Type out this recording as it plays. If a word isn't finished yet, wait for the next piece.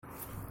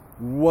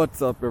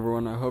What's up,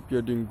 everyone? I hope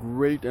you're doing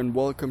great, and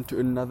welcome to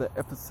another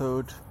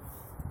episode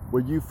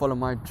where you follow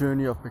my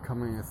journey of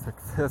becoming a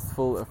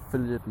successful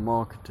affiliate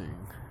marketer.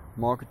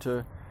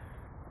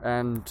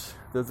 And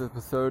this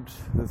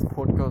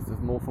podcast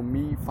is more for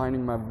me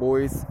finding my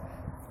voice.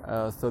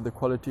 So the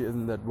quality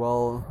isn't that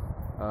well.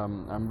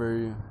 I'm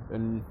very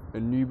a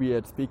newbie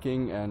at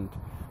speaking on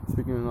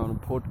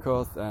a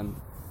podcast, and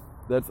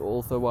that's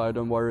also why I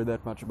don't worry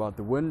that much about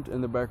the wind in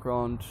the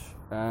background.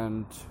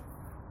 And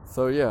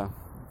so yeah.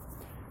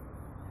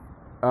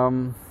 I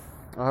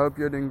hope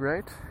you're doing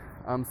great.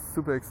 I'm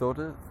super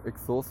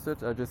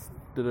exhausted. I just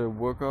did a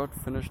workout,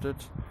 finished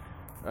it,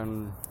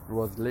 and it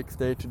was legs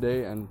day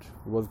today, and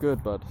it was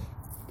good, but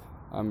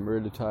I'm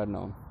really tired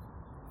now.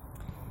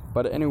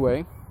 But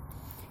anyway,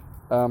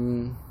 I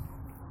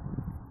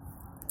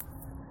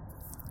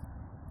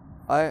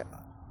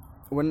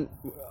want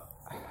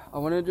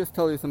to just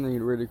tell you something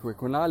really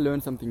quick. When I learn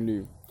something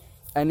new,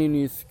 any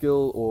new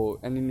skill or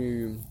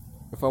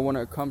if I want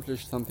to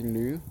accomplish something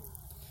new,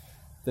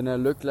 then I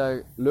look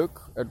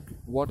at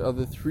what are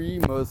the 3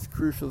 most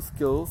crucial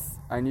skills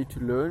I need to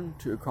learn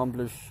to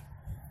accomplish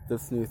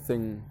this new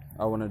thing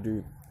I want to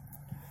do.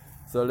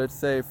 So let's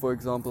say, for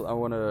example, I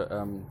want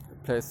to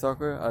play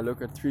soccer. I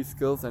look at 3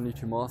 skills I need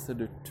to master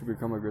to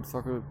become a good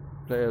soccer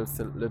player.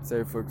 So let's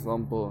say, for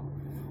example,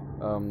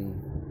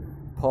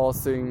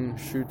 passing,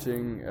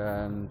 shooting,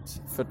 and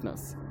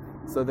fitness.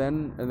 So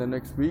then in the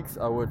next weeks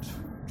I would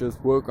just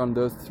work on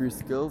those 3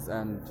 skills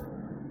and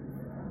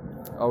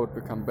I would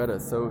become better.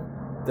 So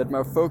that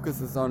my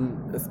focus is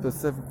on a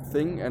specific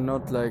thing and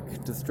not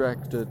like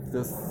distracted.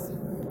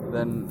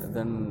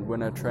 Then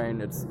when I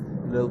train, it's a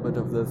little bit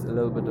of this,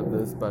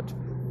 but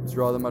it's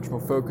rather much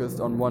more focused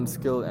on one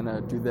skill, and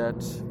I do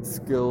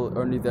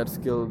only that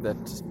skill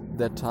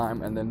that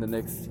time, and then the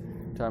next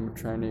time of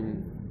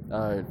training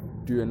I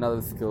do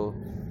another skill,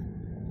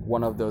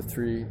 one of those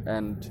 3,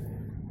 and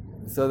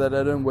so that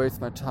I don't waste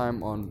my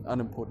time on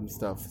unimportant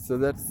stuff. So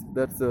that's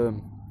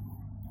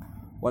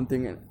one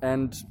thing.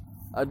 And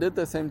I did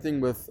the same thing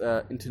with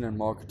internet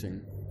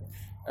marketing,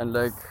 and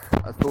I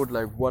thought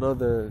what are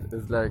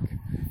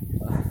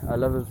I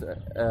love this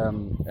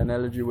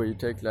analogy where you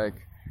take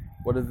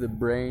what is the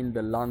brain,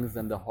 the lungs,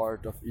 and the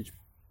heart of each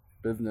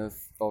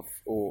business of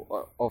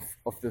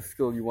the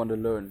skill you want to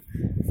learn.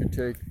 If you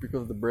take,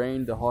 because the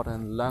brain, the heart,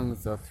 and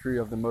lungs are 3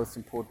 of the most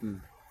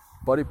important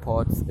body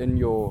parts in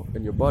your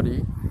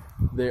body.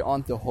 They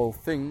aren't the whole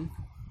thing,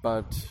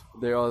 but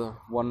they are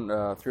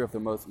 3 of the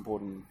most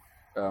important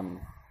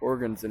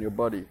organs in your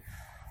body.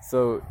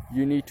 So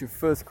you need to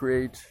first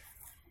create,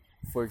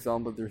 for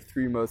example, the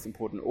 3 most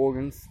important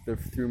organs, the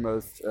 3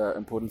 most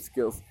important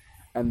skills,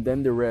 and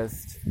then the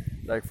rest.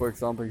 For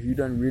example, you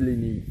don't really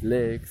need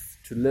legs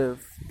to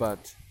live,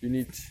 but you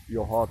need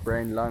your heart,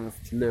 brain, lungs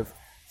to live.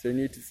 So you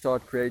need to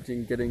start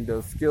getting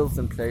those skills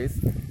in place,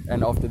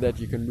 and after that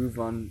you can move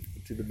on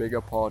to the bigger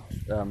part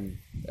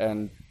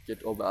and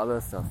get all the other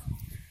stuff.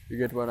 You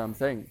get what I'm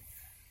saying?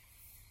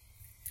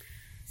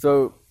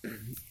 So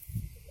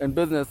in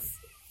business,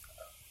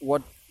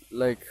 what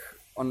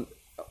on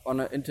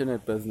an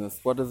internet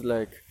business, what is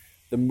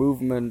the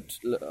movement?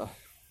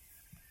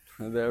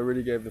 They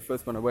already gave the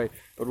first one away,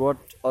 but what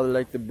are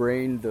the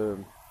brain,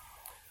 the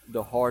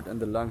heart, and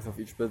the lungs of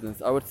each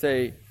business? I would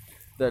say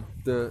that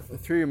the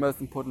 3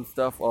 most important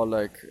stuff are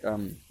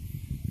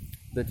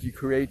that you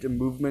create a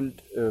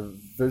movement, a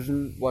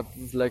vision. What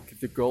is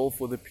the goal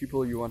for the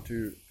people you want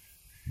to?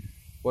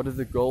 What is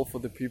the goal for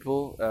the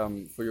people,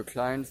 for your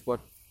clients?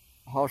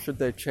 How should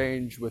they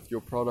change with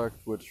your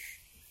product?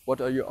 What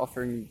are you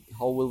offering?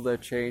 How will they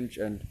change?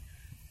 And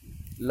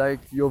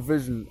your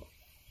vision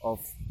of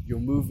your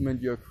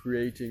movement you're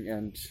creating.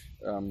 And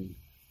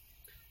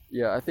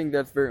I think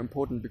that's very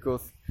important,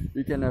 because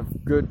you can have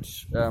good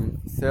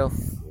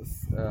sales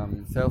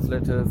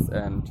letters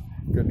and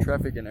good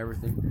traffic and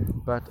everything,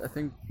 but I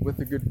think with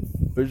a good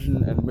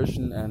vision and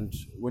mission, and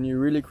when you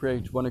really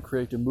want to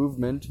create a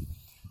movement,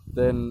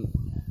 then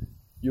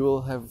you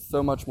will have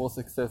so much more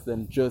success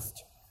than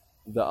just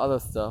the other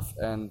stuff.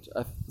 And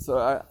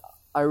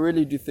I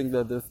really do think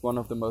that this is one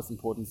of the most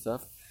important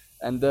stuff.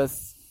 And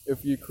thus,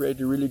 if you create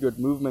a really good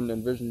movement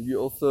and vision, you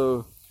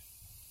also,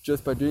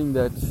 just by doing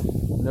that,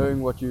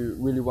 knowing what you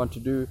really want to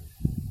do,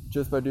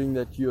 just by doing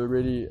that, you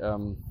already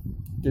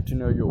get to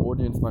know your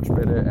audience much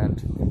better,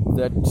 and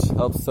that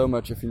helps so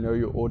much if you know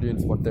your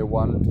audience, what they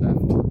want,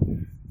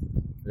 and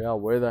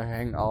where they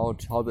hang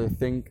out, how they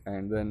think,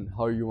 and then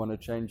how you want to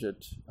change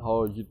it.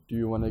 Do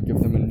you want to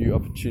give them a new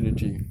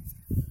opportunity?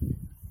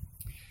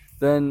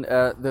 Then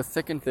the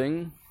second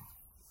thing,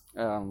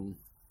 I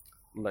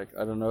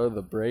don't know,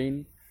 the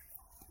brain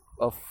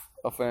of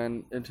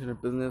an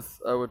internet business,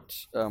 I would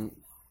the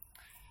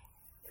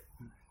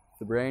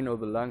brain or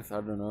the lungs,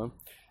 I don't know.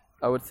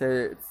 I would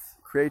say it's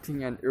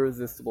creating an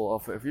irresistible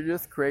offer. If you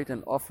just create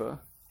an offer,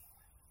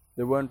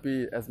 there won't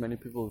be as many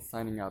people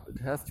signing up. It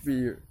has to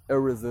be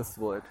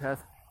irresistible. It has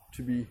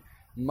to be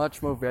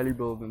much more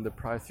valuable than the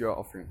price you're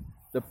offering.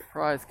 The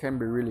price can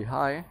be really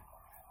high,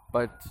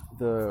 but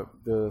the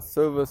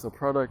service or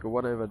product or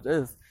whatever it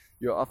is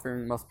your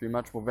offering must be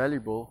much more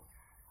valuable,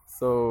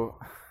 so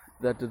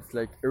that it's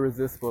like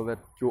irresistible, that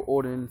your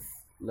audience,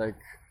 like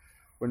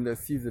when they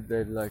see it,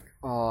 they're like,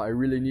 oh, I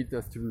really need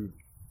this to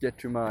get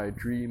to my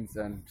dreams,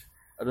 and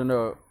I don't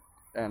know.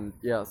 And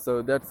yeah,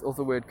 so that's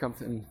also where it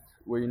comes in,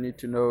 where you need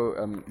to know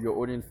your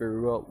audience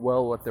very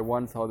well, what they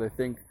want, how they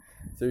think,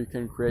 so you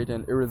can create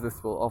an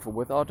irresistible offer.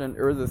 Without an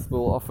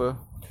irresistible offer,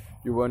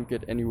 you won't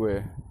get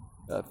anywhere,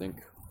 I think.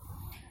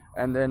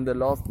 And then the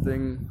last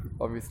thing,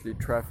 obviously,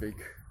 traffic.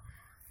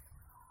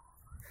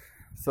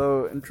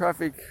 So in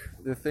traffic,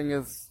 the thing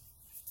is,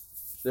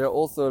 there are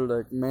also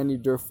like many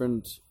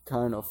different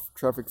kind of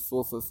traffic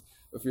sources.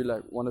 If you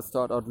like want to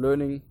start out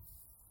learning,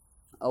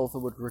 I also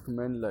would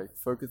recommend like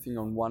focusing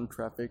on one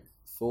traffic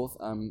source.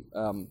 I'm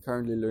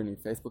currently learning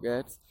Facebook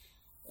ads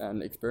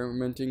and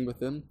experimenting with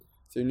them.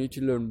 So you need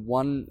to learn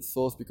one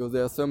source, because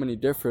there are so many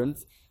different,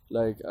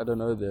 like, I don't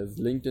know, there's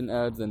LinkedIn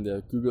ads, and there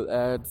are Google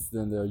ads,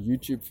 then there are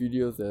YouTube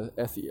videos, there's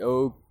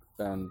SEO,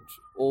 and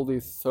all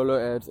these solo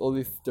ads, all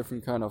these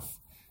different kind of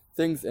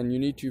things. And you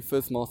need to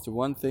first master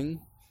one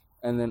thing,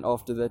 and then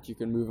after that you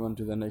can move on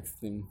to the next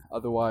thing.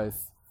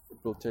 Otherwise, it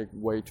will take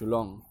way too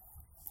long.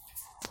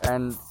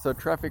 And so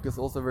traffic is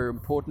also very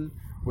important.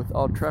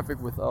 Without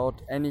traffic,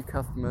 without any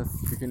customers,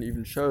 you can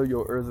even show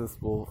your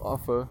irresistible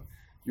offer,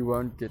 you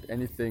won't get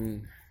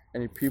anything,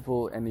 any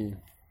people,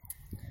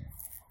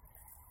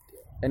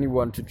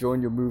 anyone to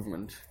join your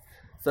movement.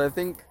 So I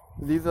think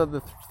these are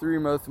the three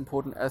most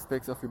important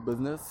aspects of your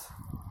business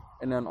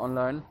in an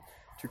online: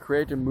 to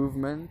create a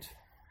movement,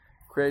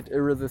 create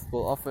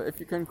irresistible offer. If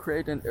you can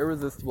create an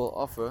irresistible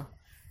offer,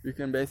 you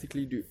can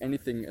basically do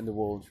anything in the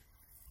world.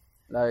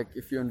 Like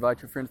if you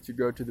invite your friends to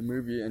go to the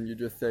movie and you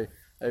just say,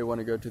 hey, you want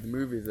to go to the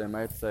movies? They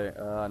might say,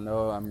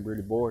 no, I'm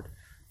really bored.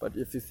 But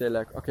if you say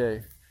like,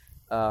 okay,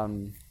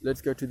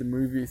 let's go to the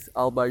movies,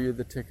 I'll buy you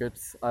the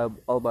tickets,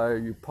 I'll buy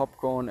you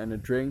popcorn and a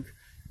drink,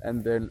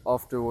 and then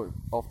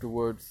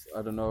afterwards,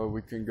 I don't know,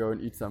 we can go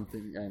and eat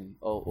something, and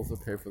I'll also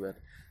pay for that.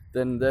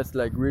 Then that's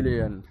like really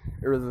an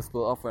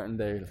irresistible offer, and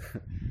they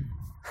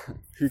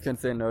who can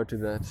say no to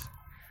that?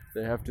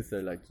 They have to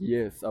say like,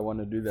 yes, I want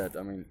to do that.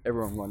 I mean,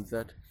 everyone wants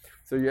that.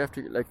 So you have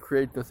to like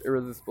create this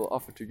irresistible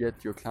offer to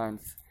get your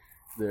clients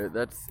there.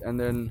 And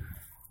then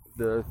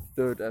the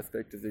third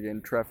aspect is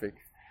again traffic.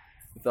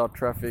 Without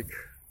traffic,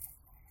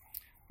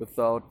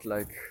 without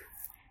like,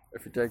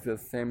 if you take the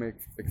same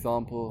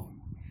example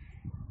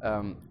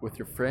with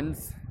your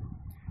friends,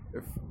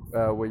 if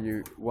where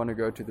you want to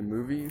go to the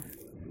movie,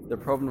 the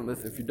problem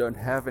is if you don't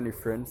have any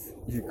friends,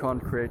 you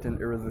can't create an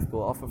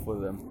irresistible offer for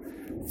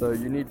them. So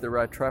you need the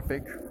right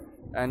traffic,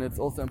 and it's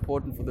also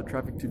important for the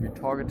traffic to be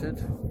targeted,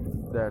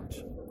 that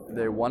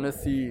they want to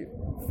see,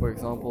 for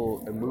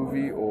example, a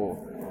movie, or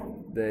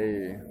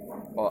they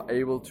are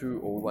able to,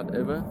 or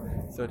whatever.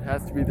 So it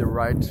has to be the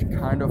right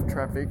kind of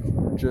traffic,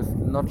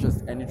 not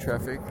just any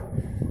traffic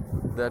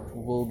that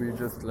will be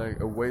just like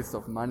a waste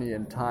of money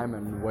and time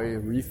and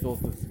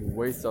resources,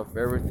 waste of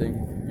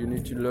everything. You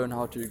need to learn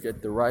how to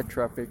get the right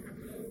traffic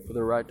for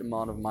the right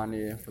amount of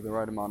money, for the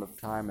right amount of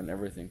time and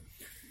everything.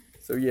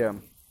 So yeah,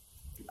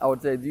 I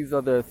would say these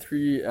are the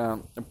three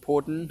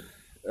important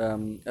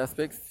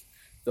aspects: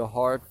 the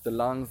heart, the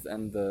lungs,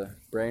 and the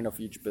brain of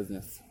each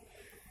business.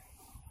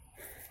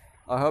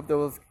 I hope that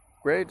was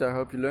great. I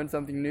hope you learned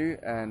something new,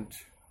 and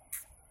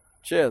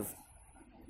cheers.